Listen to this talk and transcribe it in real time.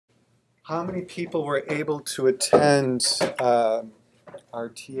How many people were able to attend our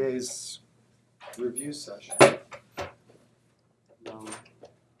TA's review session? No.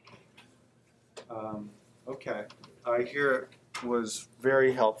 Okay. I hear it was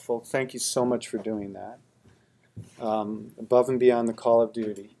very helpful. Thank you so much for doing that. Above and beyond the call of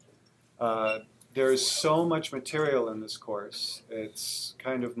duty. There is so much material in this course. It's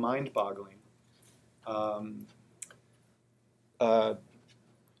kind of mind-boggling.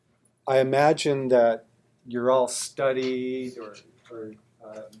 I imagine that you're all studied, or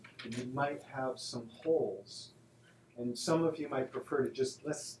you might have some holes, and some of you might prefer to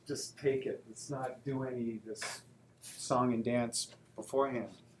let's just take it. Let's not do any of this song and dance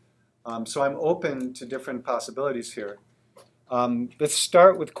beforehand. So I'm open to different possibilities here. Let's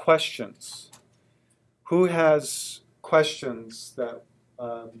start with questions. Who has questions that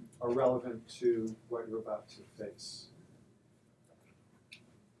are relevant to what you're about to face?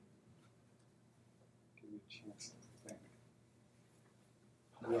 Give me a chance to think.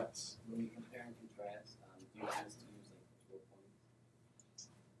 Yes. When you compare and contrast, do you tend to use like bullet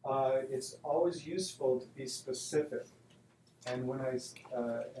points? It's always useful to be specific, and when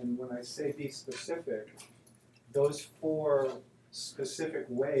I say be specific, those four specific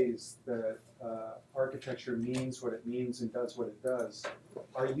ways that architecture means what it means and does what it does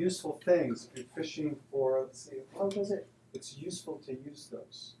are useful things. If you're fishing for, let's see, how does it? It's useful to use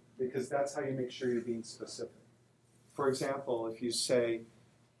those because that's how you make sure you're being specific. For example, if you say,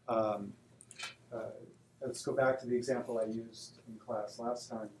 let's go back to the example I used in class last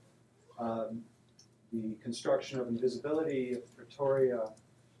time. The construction of invisibility of Pretoria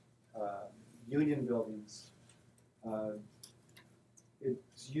union buildings.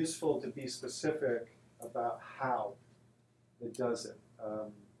 It's useful to be specific about how it does it.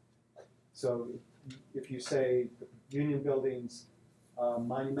 So if you say the union buildings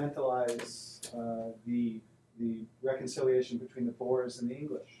monumentalize the reconciliation between the Boers and the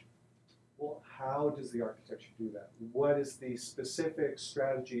English, well, how does the architecture do that? What is the specific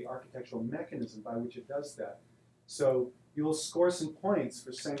strategy, architectural mechanism by which it does that? So you will score some points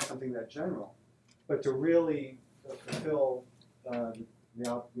for saying something that general, but to really fulfill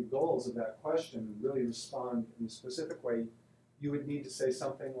the goals of that question and really respond in a specific way, you would need to say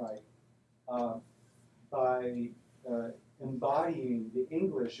something like, by embodying the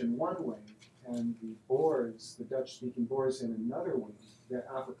English in one wing and the Boers, the Dutch-speaking Boers in another wing, the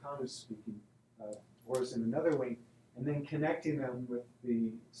Afrikaans-speaking Boers in another wing, and then connecting them with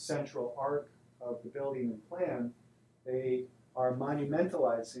the central arc of the building and plan, they are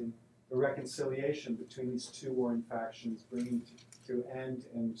monumentalizing the reconciliation between these two warring factions, bringing to end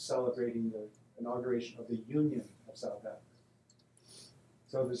and celebrating the inauguration of the Union of South Africa.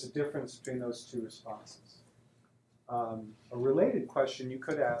 So there's a difference between those two responses. A related question you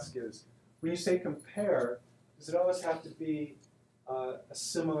could ask is, when you say compare, does it always have to be a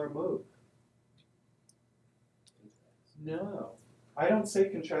similar move? No. I don't say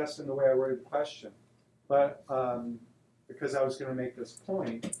contrast in the way I worded the question, but because I was going to make this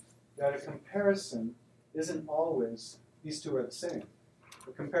point, that a comparison isn't always, these two are the same.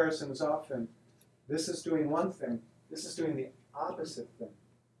 A comparison is often, this is doing one thing, this is doing the opposite thing.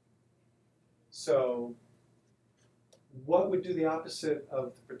 So what would do the opposite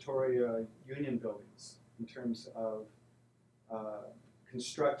of the Pretoria Union buildings in terms of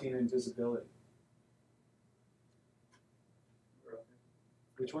constructing invisibility?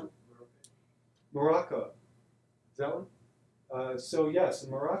 Which one? Morocco. Is that one? So yes, in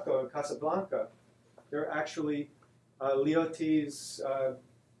Morocco, Casablanca, they're actually Lyoti's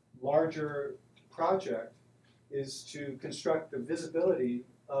larger project is to construct the visibility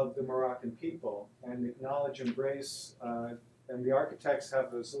of the Moroccan people and acknowledge, embrace, and the architects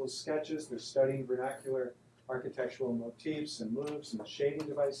have those little sketches. They're studying vernacular architectural motifs and moves and shading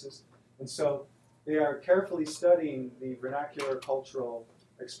devices. And so they are carefully studying the vernacular cultural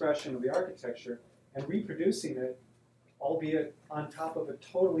expression of the architecture and reproducing it, albeit on top of a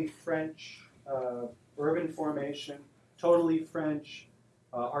totally French urban formation, totally French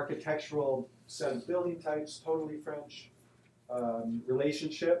architectural set of building types, totally French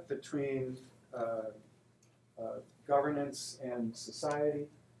relationship between governance and society.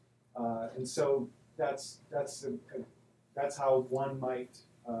 And so that's how one might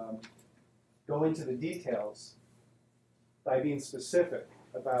go into the details by being specific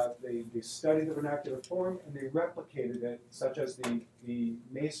about they studied the vernacular form and they replicated it, such as the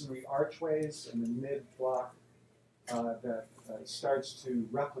masonry archways in the mid-block that starts to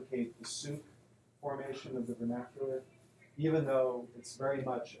replicate the souk formation of the vernacular, even though it's very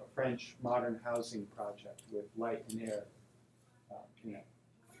much a French modern housing project with light and air in it.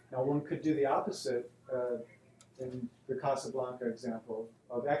 Now one could do the opposite in the Casablanca example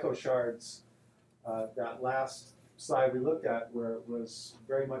of echo shards. That last slide we looked at, where it was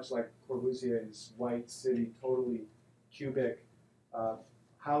very much like Corbusier's white city, totally cubic,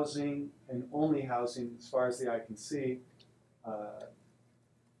 housing and only housing as far as the eye can see.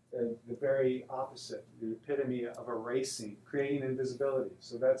 The very opposite, the epitome of erasing, creating invisibility.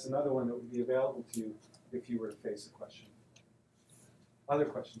 So that's another one that would be available to you if you were to face a question. Other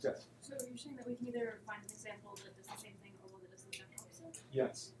questions? Yes? So you're saying that we can either find an example that does the same thing or one that does the exact opposite?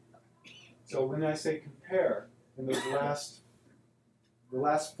 Yes. So when I say compare, in those the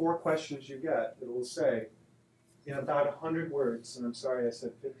last 4 questions you get, it will say, in about 100 words, and I'm sorry I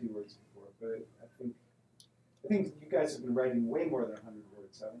said 50 words before, but I think you guys have been writing way more than 100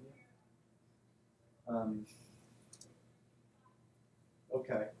 words, haven't you?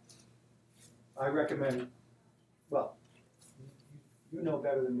 Okay. I recommend, well, you know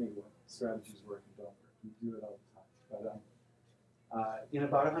better than me what strategies work and don't work. You do it all the time. But in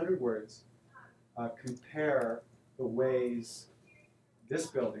about 100 words, compare the ways this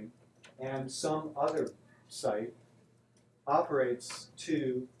building and some other site operates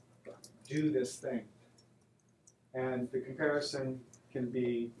to do this thing. And the comparison can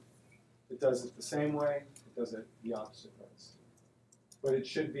be, it does it the same way, it does it the opposite ways. But it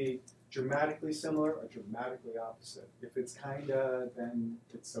should be dramatically similar or dramatically opposite. If it's kinda, then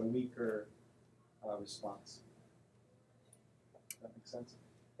it's a weaker response. That makes sense?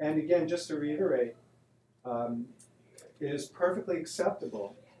 And again, just to reiterate, it is perfectly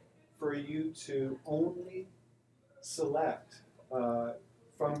acceptable for you to only select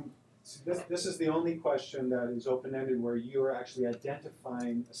from, this is the only question that is open-ended where you are actually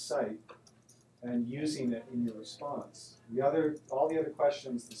identifying a site and using it in your response. All the other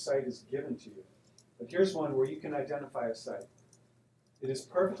questions, the site is given to you. But here's one where you can identify a site. It is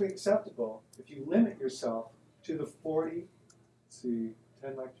perfectly acceptable if you limit yourself to the 40, let's see,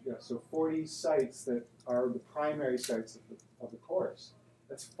 10 lectures, yeah, so 40 sites that are the primary sites of the course.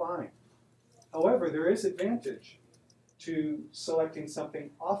 That's fine. However, there is advantage to selecting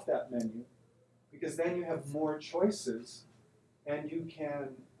something off that menu, because then you have more choices and you can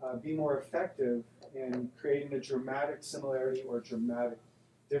be more effective in creating a dramatic similarity or dramatic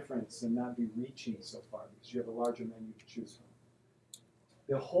difference and not be reaching so far because you have a larger menu to choose from.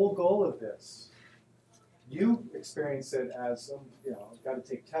 The whole goal of this, you experience it as, I've got to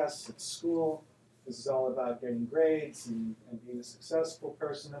take tests at school. This is all about getting grades and being a successful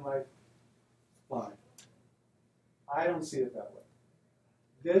person in life. Fine. I don't see it that way.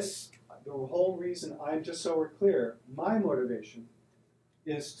 The whole reason, just so we're clear, my motivation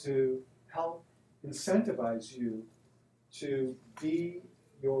is to help incentivize you to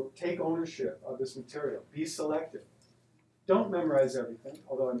take ownership of this material. Be selective. Don't memorize everything,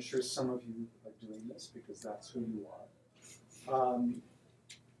 although I'm sure some of you are doing this because that's who you are.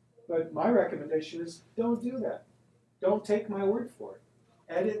 But my recommendation is don't do that. Don't take my word for it.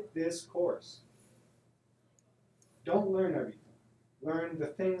 Edit this course. Don't learn everything. Learn the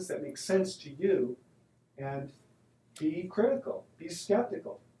things that make sense to you and be critical, be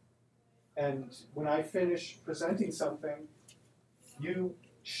skeptical. And when I finish presenting something, you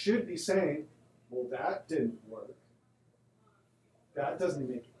should be saying, well, that didn't work. That doesn't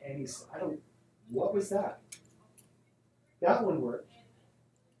make any sense. What was that? That one worked.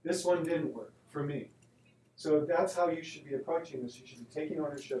 This one didn't work for me. So that's how you should be approaching this. You should be taking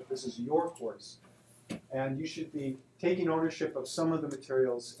ownership. This is your course. And you should be taking ownership of some of the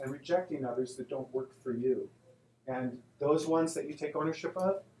materials and rejecting others that don't work for you. And those ones that you take ownership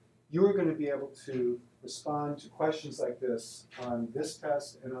of, you are going to be able to respond to questions like this on this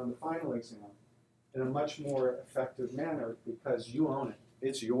test and on the final exam in a much more effective manner because you own it.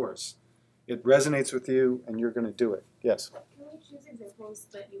 It's yours. It resonates with you and you're going to do it. Yes? Can we choose examples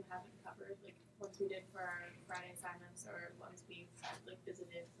that you haven't covered, like ones we did for our Friday assignments or ones we've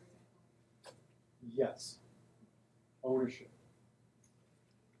visited, for example? Yes. Ownership.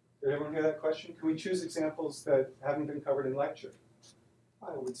 Did everyone hear that question? Can we choose examples that haven't been covered in lecture?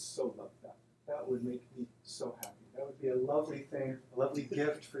 I would so love that. That would make me so happy. That would be a lovely thing, a lovely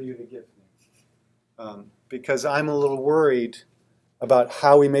gift for you to give me. Because I'm a little worried about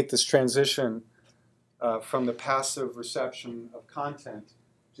how we make this transition from the passive reception of content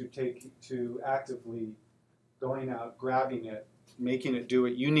to actively going out, grabbing it, making it do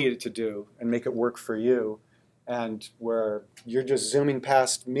what you need it to do, and make it work for you. And where you're just zooming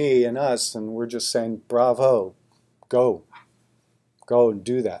past me and us, and we're just saying, bravo, go and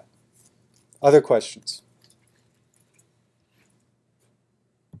do that. Other questions?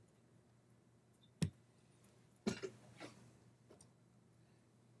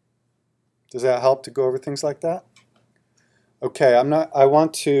 Does that help to go over things like that? Okay, I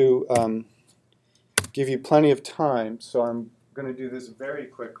want to give you plenty of time, so I'm going to do this very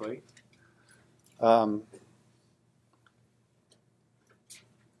quickly. I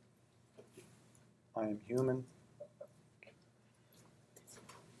am human.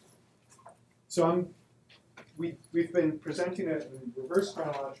 So we've been presenting it in reverse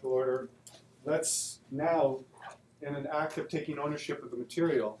chronological order. Let's now, in an act of taking ownership of the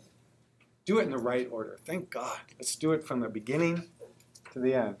material, do it in the right order. Thank God. Let's do it from the beginning to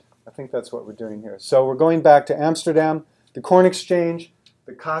the end. I think that's what we're doing here. So we're going back to Amsterdam, the corn exchange,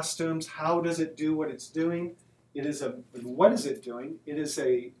 the costumes. How does it do what it's doing? What is it doing? It is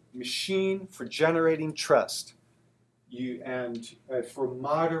a machine for generating trust. For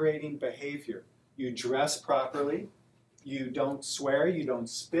moderating behavior. You dress properly. You don't swear. You don't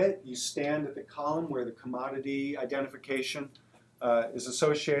spit. You stand at the column where the commodity identification is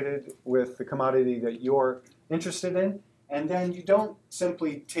associated with the commodity that you're interested in. And then you don't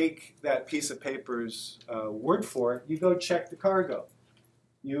simply take that piece of paper's word for it. You go check the cargo.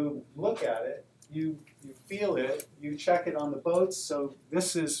 You look at it. You feel it. You check it on the boats. So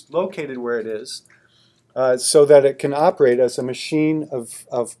this is located where it is so that it can operate as a machine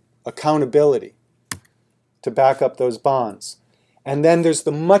of accountability to back up those bonds. And then there's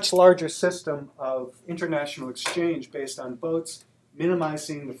the much larger system of international exchange based on boats,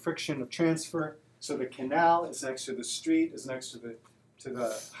 minimizing the friction of transfer. So the canal is next to the street, is next to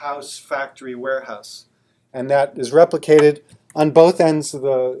the house, factory, warehouse. And that is replicated on both ends of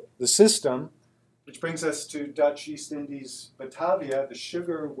the system, which brings us to Dutch East Indies Batavia, the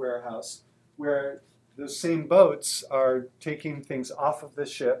sugar warehouse, where those same boats are taking things off of the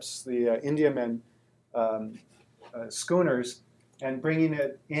ships, the Indiamen schooners, and bringing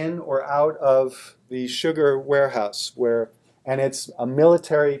it in or out of the sugar warehouse, and it's a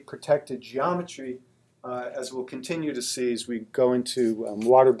military protected geometry, as we'll continue to see as we go into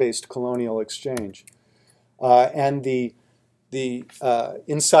water-based colonial exchange. And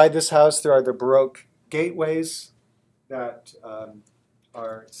inside this house, there are the Baroque gateways that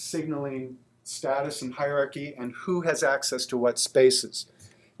are signaling status and hierarchy and who has access to what spaces,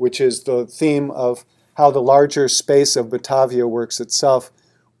 which is the theme of how the larger space of Batavia works itself,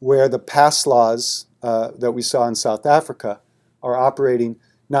 where the pass laws that we saw in South Africa are operating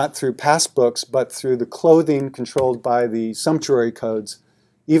not through pass books, but through the clothing controlled by the sumptuary codes.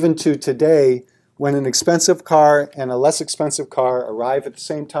 Even to today, when an expensive car and a less expensive car arrive at the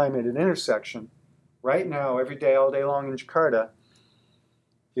same time at an intersection, right now, every day, all day long in Jakarta,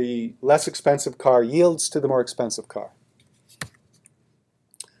 the less expensive car yields to the more expensive car.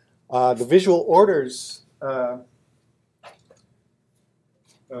 The visual orders, well,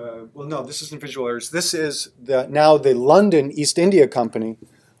 no, this isn't visual orders. This is now the London East India Company.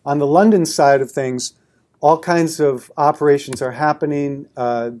 On the London side of things, all kinds of operations are happening.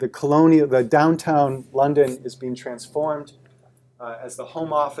 The downtown London is being transformed as the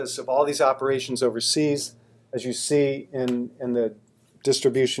home office of all these operations overseas, as you see in the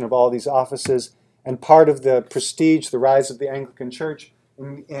distribution of all these offices, and part of the prestige, the rise of the Anglican Church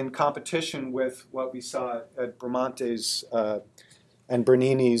in competition with what we saw at Bramante's and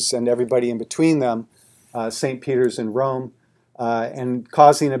Bernini's and everybody in between them, St. Peter's in Rome, and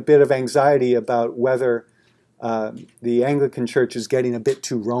causing a bit of anxiety about whether the Anglican Church is getting a bit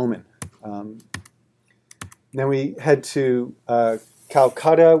too Roman. Then we head to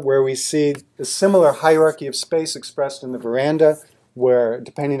Calcutta, where we see a similar hierarchy of space expressed in the veranda, where,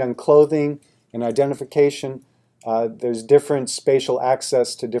 depending on clothing and identification, there's different spatial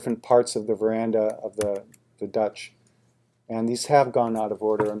access to different parts of the veranda of the Dutch. And these have gone out of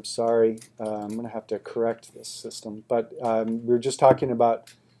order. I'm sorry. I'm going to have to correct this system. But we were just talking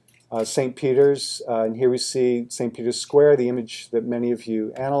about St. Peter's, and here we see St. Peter's Square, the image that many of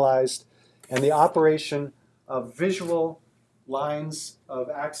you analyzed, and the operation of visual lines of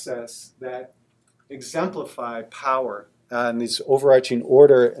access that exemplify power and this overarching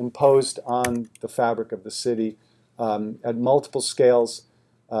order imposed on the fabric of the city at multiple scales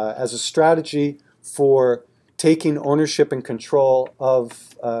as a strategy for taking ownership and control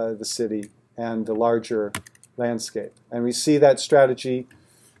of the city and the larger landscape. And we see that strategy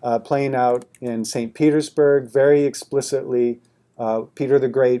playing out in St. Petersburg very explicitly. Peter the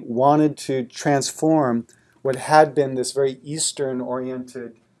Great wanted to transform what had been this very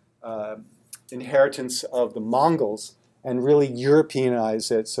Eastern-oriented inheritance of the Mongols and really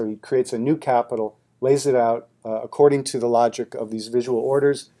Europeanize it. So he creates a new capital, lays it out according to the logic of these visual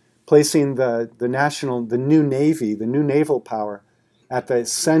orders, placing the new navy, the new naval power, at the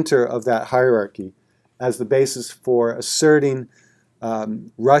center of that hierarchy as the basis for asserting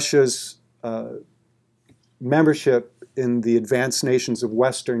Russia's membership in the advanced nations of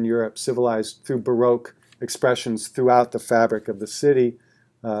Western Europe, civilized through Baroque expressions throughout the fabric of the city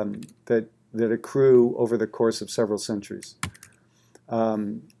that accrue over the course of several centuries.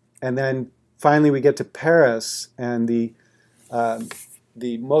 And then finally we get to Paris, and the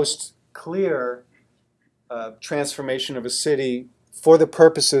most clear transformation of a city for the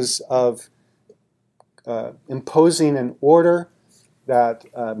purposes of imposing an order that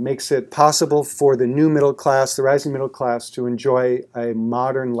makes it possible for the new middle class, the rising middle class, to enjoy a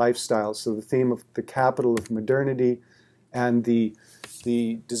modern lifestyle. So the theme of the capital of modernity and the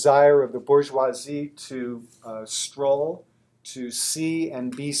desire of the bourgeoisie to stroll, to see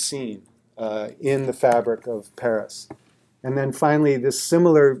and be seen in the fabric of Paris. And then finally, this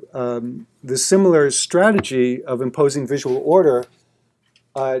similar strategy of imposing visual order,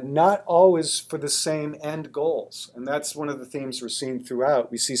 not always for the same end goals. And that's one of the themes we're seeing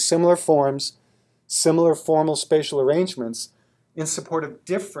throughout. We see similar forms, similar formal spatial arrangements in support of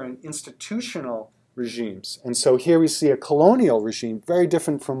different institutional regimes. And so here we see a colonial regime, very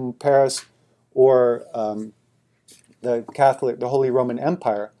different from Paris or the Holy Roman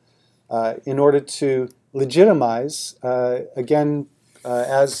Empire, in order to legitimize, again,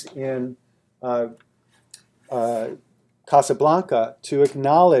 as in Casablanca, to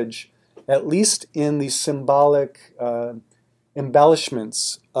acknowledge, at least in the symbolic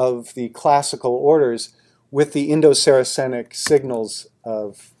embellishments of the classical orders, with the Indo-Saracenic signals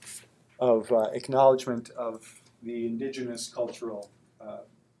of acknowledgement of the indigenous cultural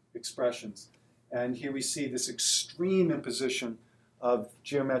expressions. And here we see this extreme imposition of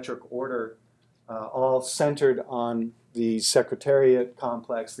geometric order, all centered on the Secretariat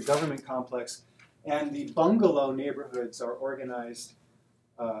complex, the government complex, and the bungalow neighborhoods are organized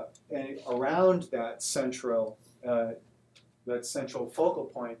around that central focal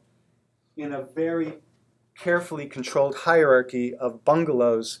point in a very carefully controlled hierarchy of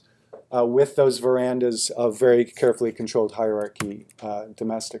bungalows with those verandas of very carefully controlled hierarchy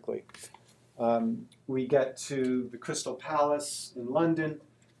domestically. We get to the Crystal Palace in London.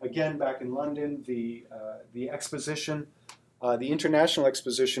 Again, back in London, the exposition, the international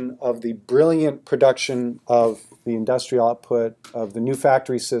exposition of the brilliant production of the industrial output of the new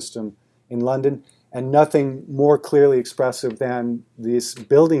factory system in London, and nothing more clearly expressive than this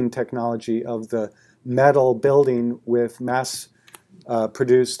building technology of the metal building with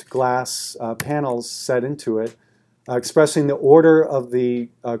mass-produced glass panels set into it, expressing the order of the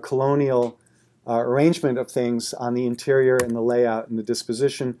colonial arrangement of things on the interior and the layout and the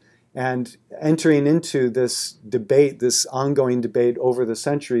disposition, and entering into this debate, this ongoing debate over the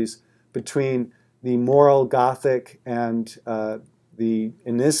centuries between the moral Gothic and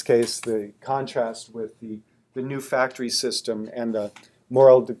in this case, the contrast with the new factory system and the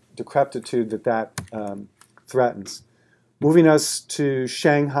moral decrepitude that threatens. Moving us to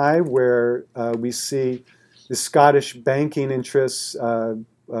Shanghai, where we see the Scottish banking interests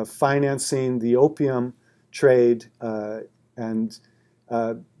financing the opium trade and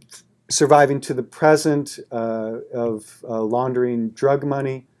surviving to the present of laundering drug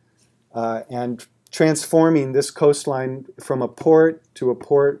money and transforming this coastline from a port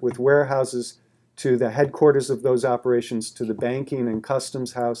with warehouses to the headquarters of those operations, to the banking and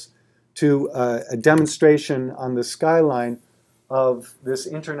customs house, to a demonstration on the skyline of this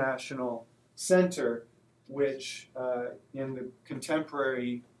international center, which in the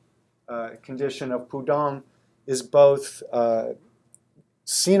contemporary condition of Pudong is both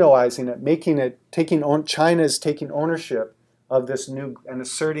Sinoizing it, China is taking ownership of this new and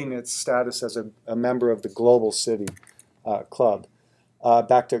asserting its status as a member of the global city club.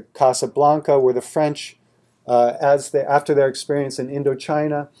 Back to Casablanca, where the French, after their experience in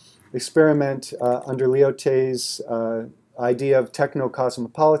Indochina, experiment under Lyautey's idea of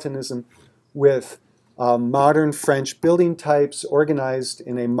techno-cosmopolitanism with modern French building types organized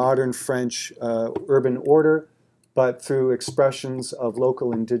in a modern French urban order, but through expressions of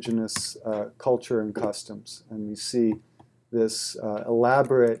local indigenous culture and customs. And we see this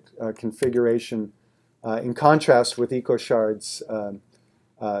elaborate configuration in contrast with Ecochard's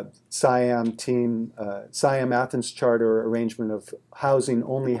Siam Athens Charter arrangement of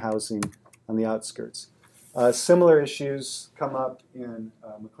only housing on the outskirts. Similar issues come up in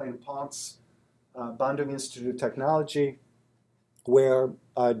Maclean-Pont's Bandung Institute of Technology, where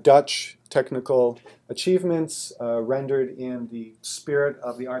Dutch technical achievements rendered in the spirit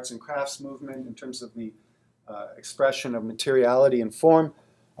of the arts and crafts movement in terms of the expression of materiality and form,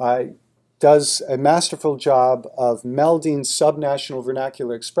 does a masterful job of melding subnational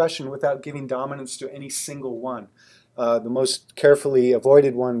vernacular expression without giving dominance to any single one. the most carefully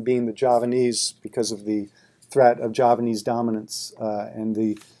avoided one being the Javanese because of the threat of Javanese dominance. And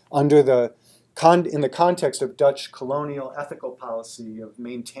in the context of Dutch colonial ethical policy of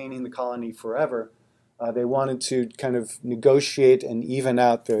maintaining the colony forever, they wanted to kind of negotiate and even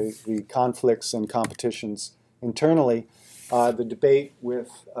out the conflicts and competitions internally. The debate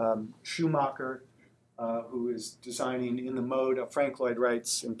with Schumacher, who is designing in the mode of Frank Lloyd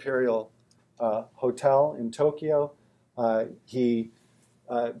Wright's Imperial Hotel in Tokyo. He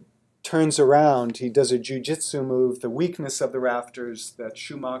turns around, he does a jujitsu move. The weakness of the rafters that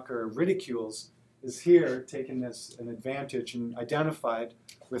Schumacher ridicules is here taken as an advantage and identified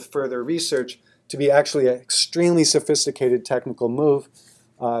with further research to be actually an extremely sophisticated technical move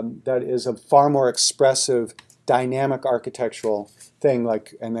that is a far more expressive, dynamic architectural thing.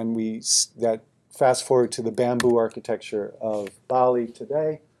 And then that fast forward to the bamboo architecture of Bali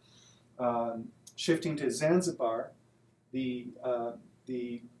today. Shifting to Zanzibar, the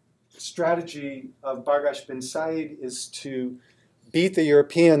strategy of Bargash bin Said is to beat the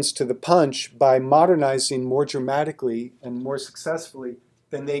Europeans to the punch by modernizing more dramatically and more successfully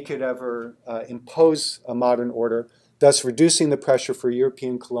than they could ever impose a modern order, thus reducing the pressure for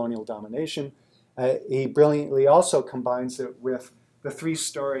European colonial domination. He brilliantly also combines it with the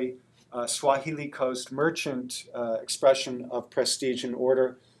three-story Swahili Coast merchant expression of prestige and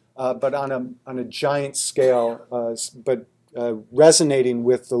order, but on a giant scale, but resonating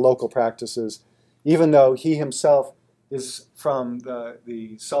with the local practices, even though he himself is from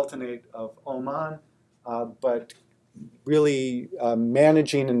the Sultanate of Oman, but really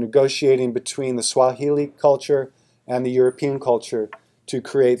managing and negotiating between the Swahili culture and the European culture to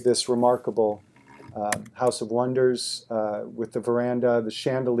create this remarkable House of Wonders with the veranda, the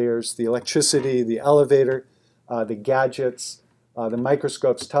chandeliers, the electricity, the elevator, the gadgets, the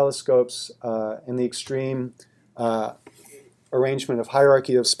microscopes, telescopes, and the extreme arrangement of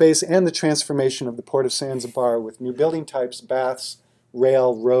hierarchy of space, and the transformation of the port of Zanzibar with new building types, baths,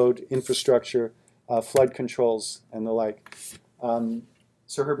 rail, road, infrastructure, flood controls, and the like.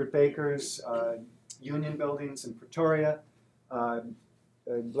 Sir Herbert Baker's Union buildings in Pretoria,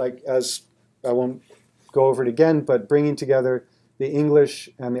 as I won't go over it again, but bringing together the English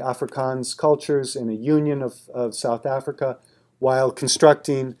and the Afrikaans cultures in a union of South Africa, while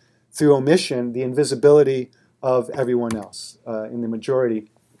constructing through omission the invisibility of everyone else in the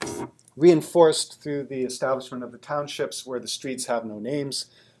majority, reinforced through the establishment of the townships where the streets have no names,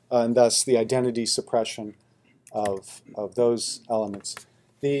 and thus the identity suppression of those elements.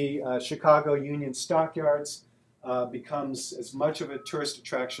 The Chicago Union Stockyards becomes as much of a tourist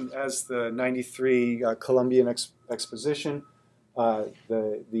attraction as the '93 Columbian Exposition.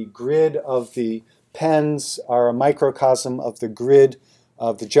 The grid of the pens are a microcosm of the grid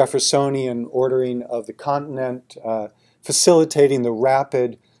of the Jeffersonian ordering of the continent, facilitating the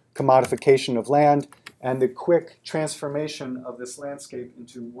rapid commodification of land and the quick transformation of this landscape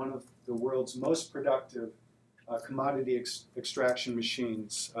into one of the world's most productive commodity extraction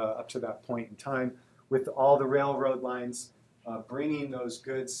machines up to that point in time, with all the railroad lines bringing those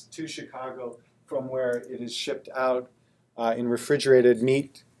goods to Chicago from where it is shipped out in refrigerated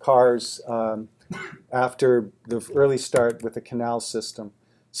meat cars after the early start with the canal system.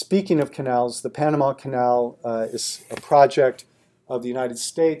 Speaking of canals, the Panama Canal is a project of the United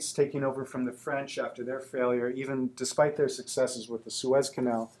States taking over from the French after their failure, even despite their successes with the Suez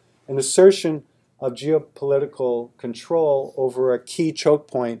Canal, an assertion of geopolitical control over a key choke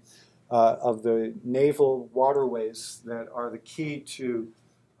point of the naval waterways that are the key to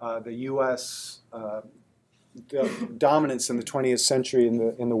the U.S. Dominance in the 20th century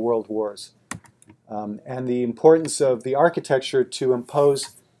in the world wars. And the importance of the architecture to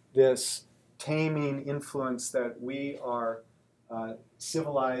impose this taming influence that we are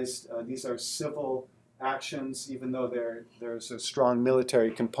civilized. These are civil actions, even though there's a strong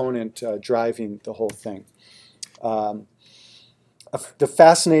military component driving the whole thing. The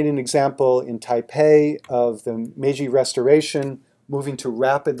fascinating example in Taipei of the Meiji Restoration moving to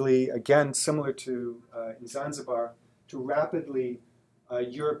rapidly, again similar to in Zanzibar, to rapidly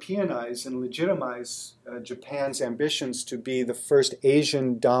Europeanize and legitimize Japan's ambitions to be the first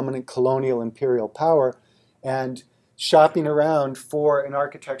Asian dominant colonial imperial power, and shopping around for an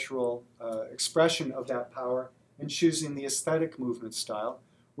architectural expression of that power and choosing the aesthetic movement style,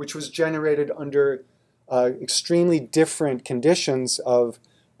 which was generated under extremely different conditions of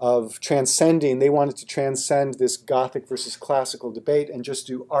transcending. They wanted to transcend this Gothic versus classical debate and just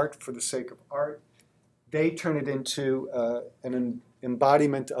do art for the sake of art. They turn it into an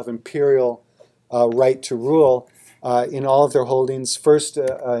embodiment of imperial right to rule in all of their holdings, first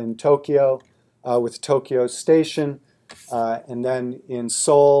in Tokyo with Tokyo Station, and then in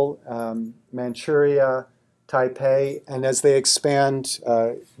Seoul, Manchuria, Taipei, and as they expand,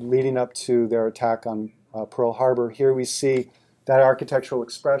 leading up to their attack on Pearl Harbor, here we see that architectural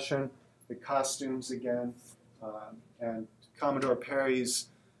expression, the costumes again, and Commodore Perry's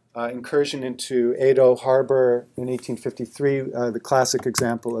incursion into Edo Harbor in 1853, the classic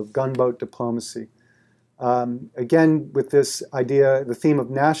example of gunboat diplomacy. Again, with this idea, the theme of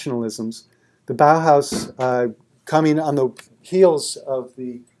nationalisms, the Bauhaus, coming on the heels of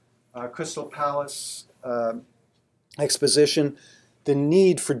the Crystal Palace exposition, the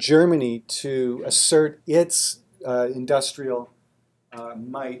need for Germany to assert its industrial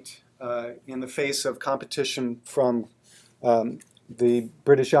might in the face of competition from the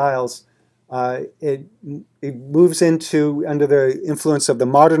British Isles. It moves into, under the influence of the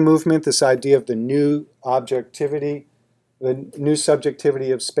modern movement, this idea of the new objectivity, the new subjectivity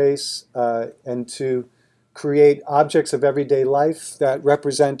of space, and to create objects of everyday life that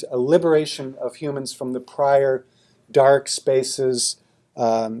represent a liberation of humans from the prior dark spaces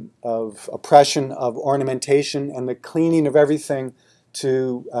of oppression, of ornamentation, and the cleaning of everything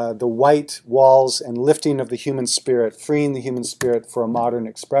to the white walls and lifting of the human spirit, freeing the human spirit for a modern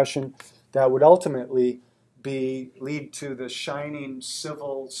expression that would ultimately lead to the shining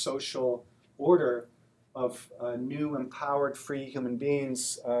civil social order of new empowered free human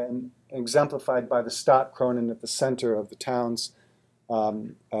beings, exemplified by the Stadtkronen at the center of the towns,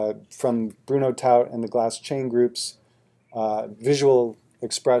 from Bruno Taut and the Glass Chain Groups. Visual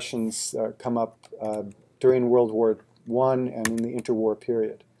expressions come up during World War I and in the interwar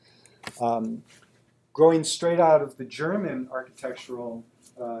period. Growing straight out of the German architectural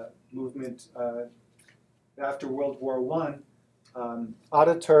movement after World War I,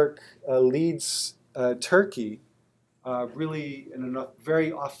 Ataturk leads Turkey, really in a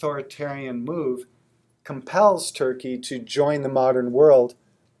very authoritarian move, compels Turkey to join the modern world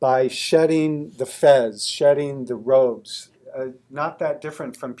by shedding the fez, shedding the robes, not that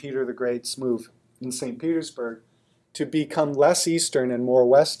different from Peter the Great's move in St. Petersburg, to become less Eastern and more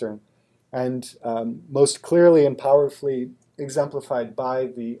Western, and most clearly and powerfully exemplified by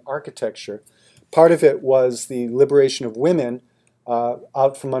the architecture. Part of it was the liberation of women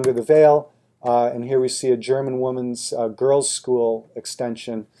out from under the veil, and here we see a German woman's girls' school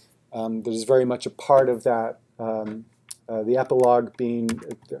extension that is very much a part of that, the epilogue being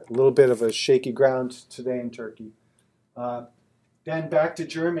a little bit of a shaky ground today in Turkey. Then back to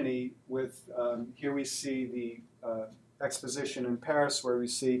Germany with, here we see the exposition in Paris where we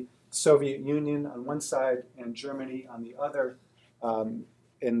see Soviet Union on one side and Germany on the other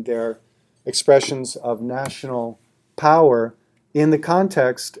in their expressions of national power in the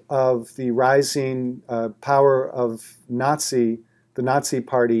context of the rising power of the Nazi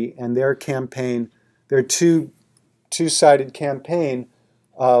Party and their campaign, their two-sided campaign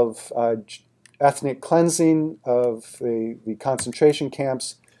of ethnic cleansing of the concentration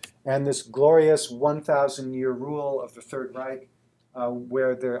camps and this glorious 1,000-year rule of the Third Reich,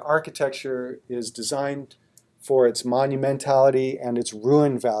 where the architecture is designed for its monumentality and its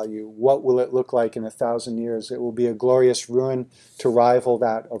ruin value. What will it look like in 1,000 years? It will be a glorious ruin to rival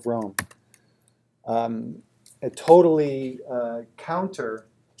that of Rome. A totally counter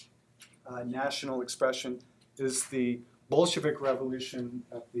national expression is the Bolshevik Revolution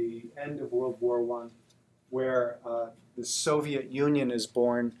at the end of World War I, where the Soviet Union is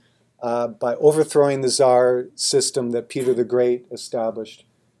born by overthrowing the Tsar system that Peter the Great established.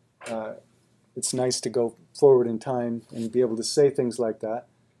 It's nice to go forward in time and be able to say things like that.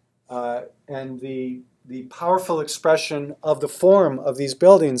 And the powerful expression of the form of these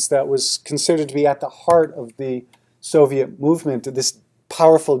buildings that was considered to be at the heart of the Soviet movement, this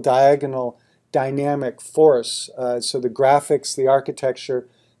powerful diagonal dynamic force. So the graphics, the architecture,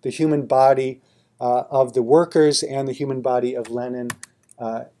 the human body of the workers, and the human body of Lenin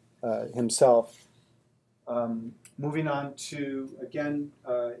himself. Moving on to, again,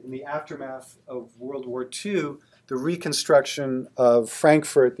 in the aftermath of World War II, the reconstruction of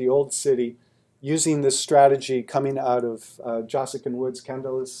Frankfurt, the old city, using this strategy coming out of Josik and Woods,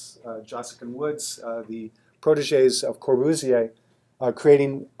 Kendall's Josik and Woods, the protégés of Corbusier,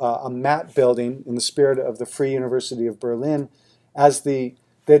 creating a matte building in the spirit of the Free University of Berlin,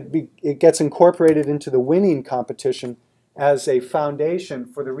 it gets incorporated into the winning competition as a foundation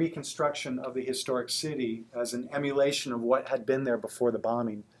for the reconstruction of the historic city as an emulation of what had been there before the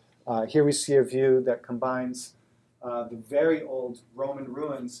bombing. Here we see a view that combines the very old Roman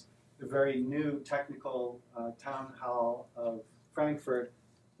ruins, the very new technical town hall of Frankfurt,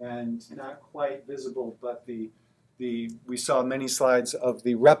 and not quite visible, but the we saw many slides of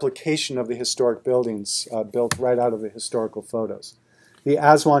the replication of the historic buildings built right out of the historical photos. The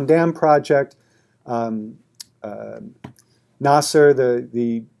Aswan Dam project, Nasser,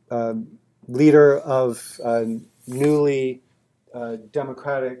 the leader of newly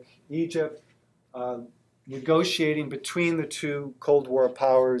democratic Egypt, negotiating between the two Cold War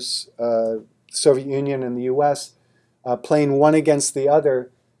powers, Soviet Union and the US, playing one against the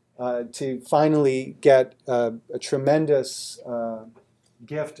other to finally get a tremendous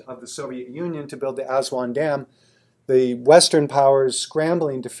gift of the Soviet Union to build the Aswan Dam. The Western powers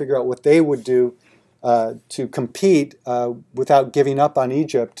scrambling to figure out what they would do to compete without giving up on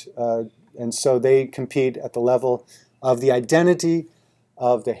Egypt. And so they compete at the level of the identity,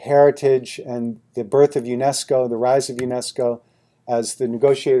 of the heritage, and the birth of UNESCO, the rise of UNESCO as the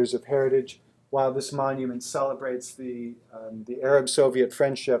negotiators of heritage, while this monument celebrates the Arab-Soviet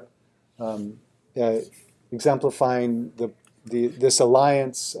friendship, exemplifying this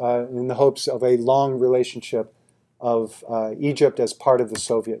alliance in the hopes of a long relationship of Egypt as part of the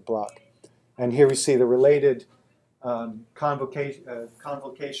Soviet bloc. And here we see the related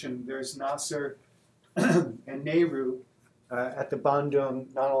convocation. There's Nasser and Nehru at the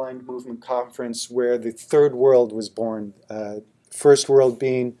Bandung Non-Aligned Movement Conference, where the third world was born. First world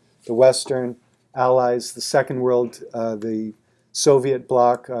being the Western allies, the second world, the Soviet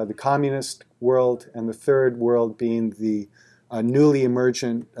bloc, the communist world, and the third world being the newly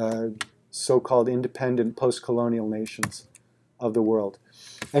emergent so-called independent post-colonial nations of the world.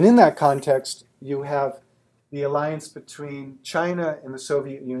 And in that context, you have the alliance between China and the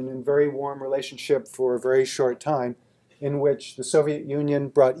Soviet Union, very warm relationship for a very short time, in which the Soviet Union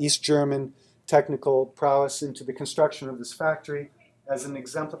brought East German technical prowess into the construction of this factory as an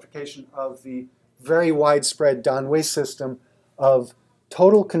exemplification of the very widespread Danwei system of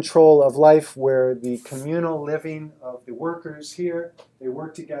total control of life, where the communal living of the workers here, they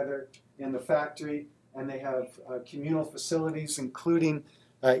work together in the factory, and they have communal facilities, including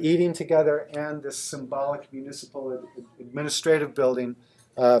eating together, and this symbolic municipal administrative building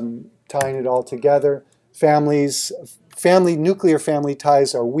tying it all together. Nuclear family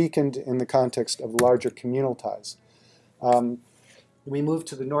ties are weakened in the context of larger communal ties. We move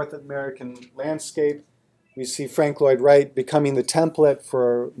to the North American landscape. We see Frank Lloyd Wright becoming the template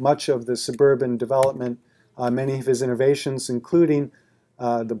for much of the suburban development, many of his innovations, including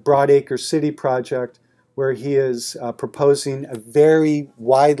the Broadacre City project, where he is proposing a very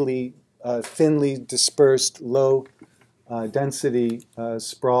widely, thinly dispersed, low-density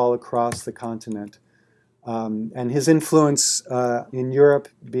sprawl across the continent. And his influence in Europe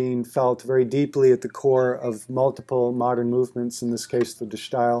being felt very deeply at the core of multiple modern movements, in this case the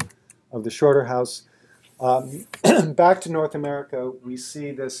style of the Shorter House. Back to North America, we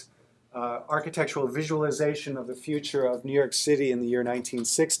see this architectural visualization of the future of New York City in the year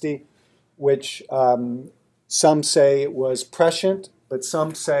 1960, which some say it was prescient, but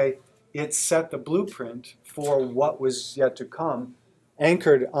some say it set the blueprint for what was yet to come,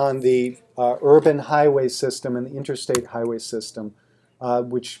 anchored on the urban highway system and the interstate highway system,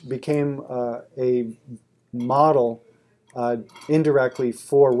 which became a model indirectly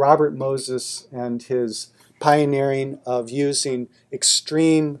for Robert Moses and his pioneering of using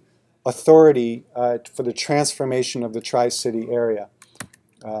extreme authority for the transformation of the Tri-City area,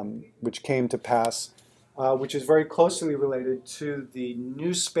 which came to pass, which is very closely related to the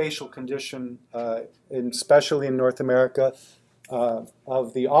new spatial condition, especially in North America,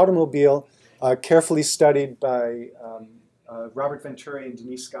 of the automobile, carefully studied by Robert Venturi and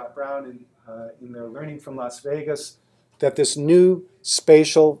Denise Scott Brown in their Learning from Las Vegas, that this new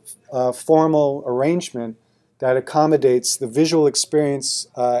spatial formal arrangement that accommodates the visual experience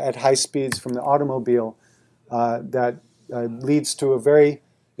at high speeds from the automobile that leads to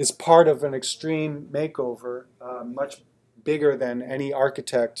is part of an extreme makeover, much bigger than any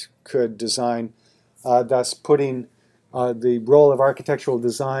architect could design, thus putting the role of architectural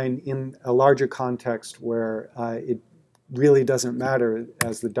design in a larger context where it really doesn't matter,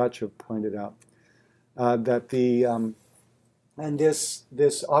 as the Dutch have pointed out. And this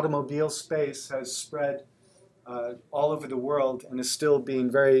automobile space has spread all over the world and is still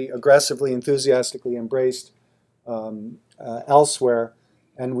being very aggressively, enthusiastically embraced elsewhere.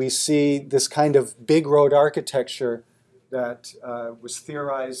 And we see this kind of big road architecture that was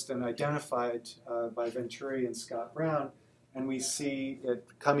theorized and identified by Venturi and Scott Brown, and we see it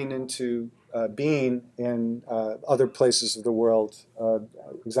coming into being in other places of the world,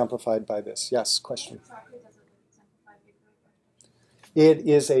 exemplified by this. Yes, question? Exactly does it exemplify big road architecture? It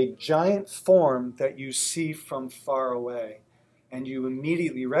is a giant form that you see from far away. and you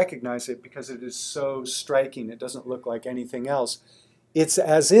immediately recognize it because it is so striking. It doesn't look like anything else. It's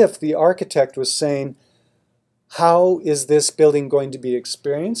as if the architect was saying, how is this building going to be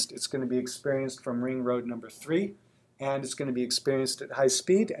experienced? It's going to be experienced from Ring Road number 3, and it's going to be experienced at high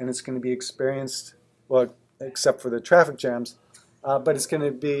speed, and it's going to be experienced, well, except for the traffic jams, but it's going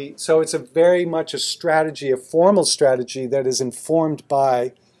to be, so it's a very much a strategy, a formal strategy that is informed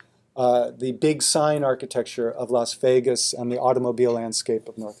by the big sign architecture of Las Vegas and the automobile landscape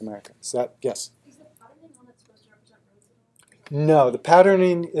of North America. Is that, yes? Is the patterning one that's supposed to represent roads at all? No, the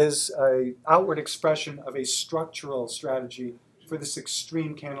patterning is an outward expression of a structural strategy for this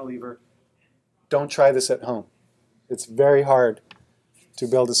extreme cantilever. Don't try this at home. It's very hard to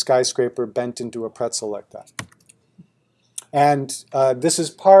build a skyscraper bent into a pretzel like that. And this is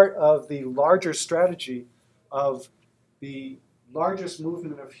part of the larger strategy of the largest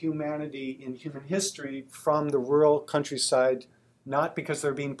movement of humanity in human history from the rural countryside, not because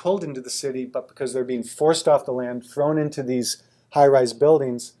they're being pulled into the city, but because they're being forced off the land, thrown into these high-rise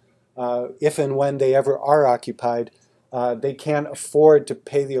buildings. If and when they ever are occupied, they can't afford to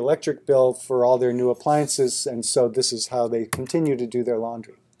pay the electric bill for all their new appliances, and so this is how they continue to do their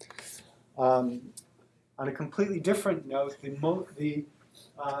laundry. On a completely different note, the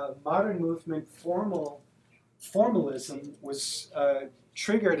modern movement formalism was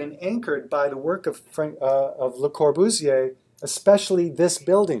triggered and anchored by the work of Le Corbusier, especially this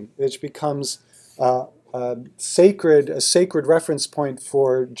building, which becomes a sacred reference point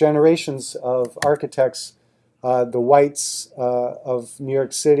for generations of architects, the Whites of New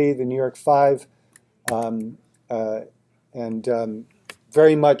York City, the New York Five, and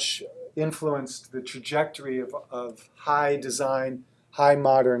very much influenced the trajectory of high design, high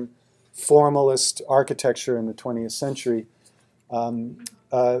modern, formalist architecture in the 20th century.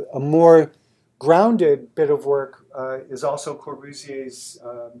 A more grounded bit of work is also Corbusier's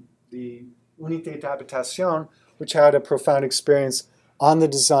the Unité d'Habitation, which had a profound experience on the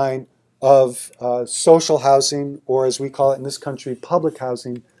design of social housing, or as we call it in this country, public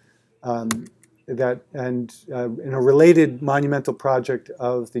housing, in a related monumental project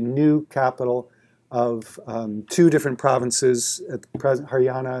of the new capital of 2 different provinces at the present,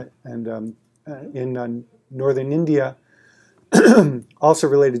 Haryana and in northern India, also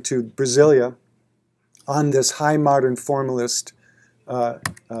related to Brasilia, on this high modern formalist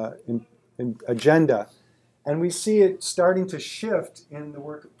agenda. And we see it starting to shift in the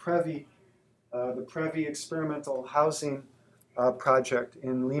work of Prevey, the Prevey experimental housing project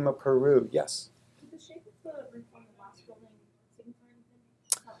in Lima, Peru. Yes? Did the shape of the roof on the last building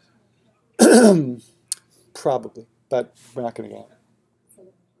signify anything? Probably, but we're not going to get it.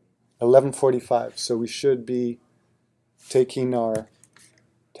 11:45, so we should be taking our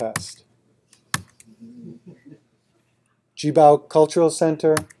test. Jibao Cultural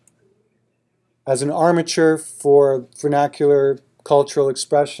Center, as an armature for vernacular cultural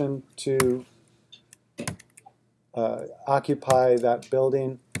expression to occupy that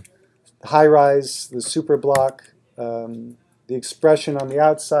building. High rise, the super block, the expression on the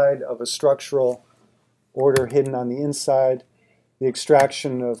outside of a structural order hidden on the inside, the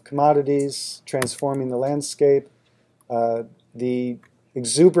extraction of commodities, transforming the landscape, the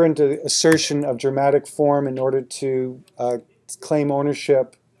exuberant assertion of dramatic form in order to claim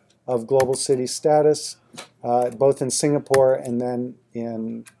ownership of global city status, both in Singapore and then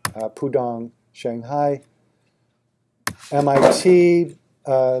in Pudong, Shanghai. MIT,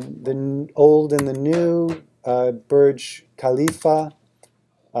 the old and the new, Burj Khalifa,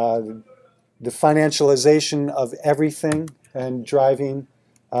 the financialization of everything and driving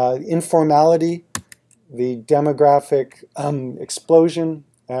informality, the demographic explosion,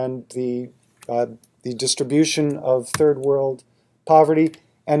 and the distribution of third world poverty,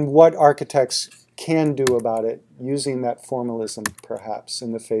 and what architects can do about it using that formalism, perhaps,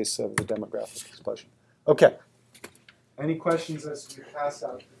 in the face of the demographic explosion. Okay. Any questions as we pass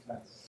out the test?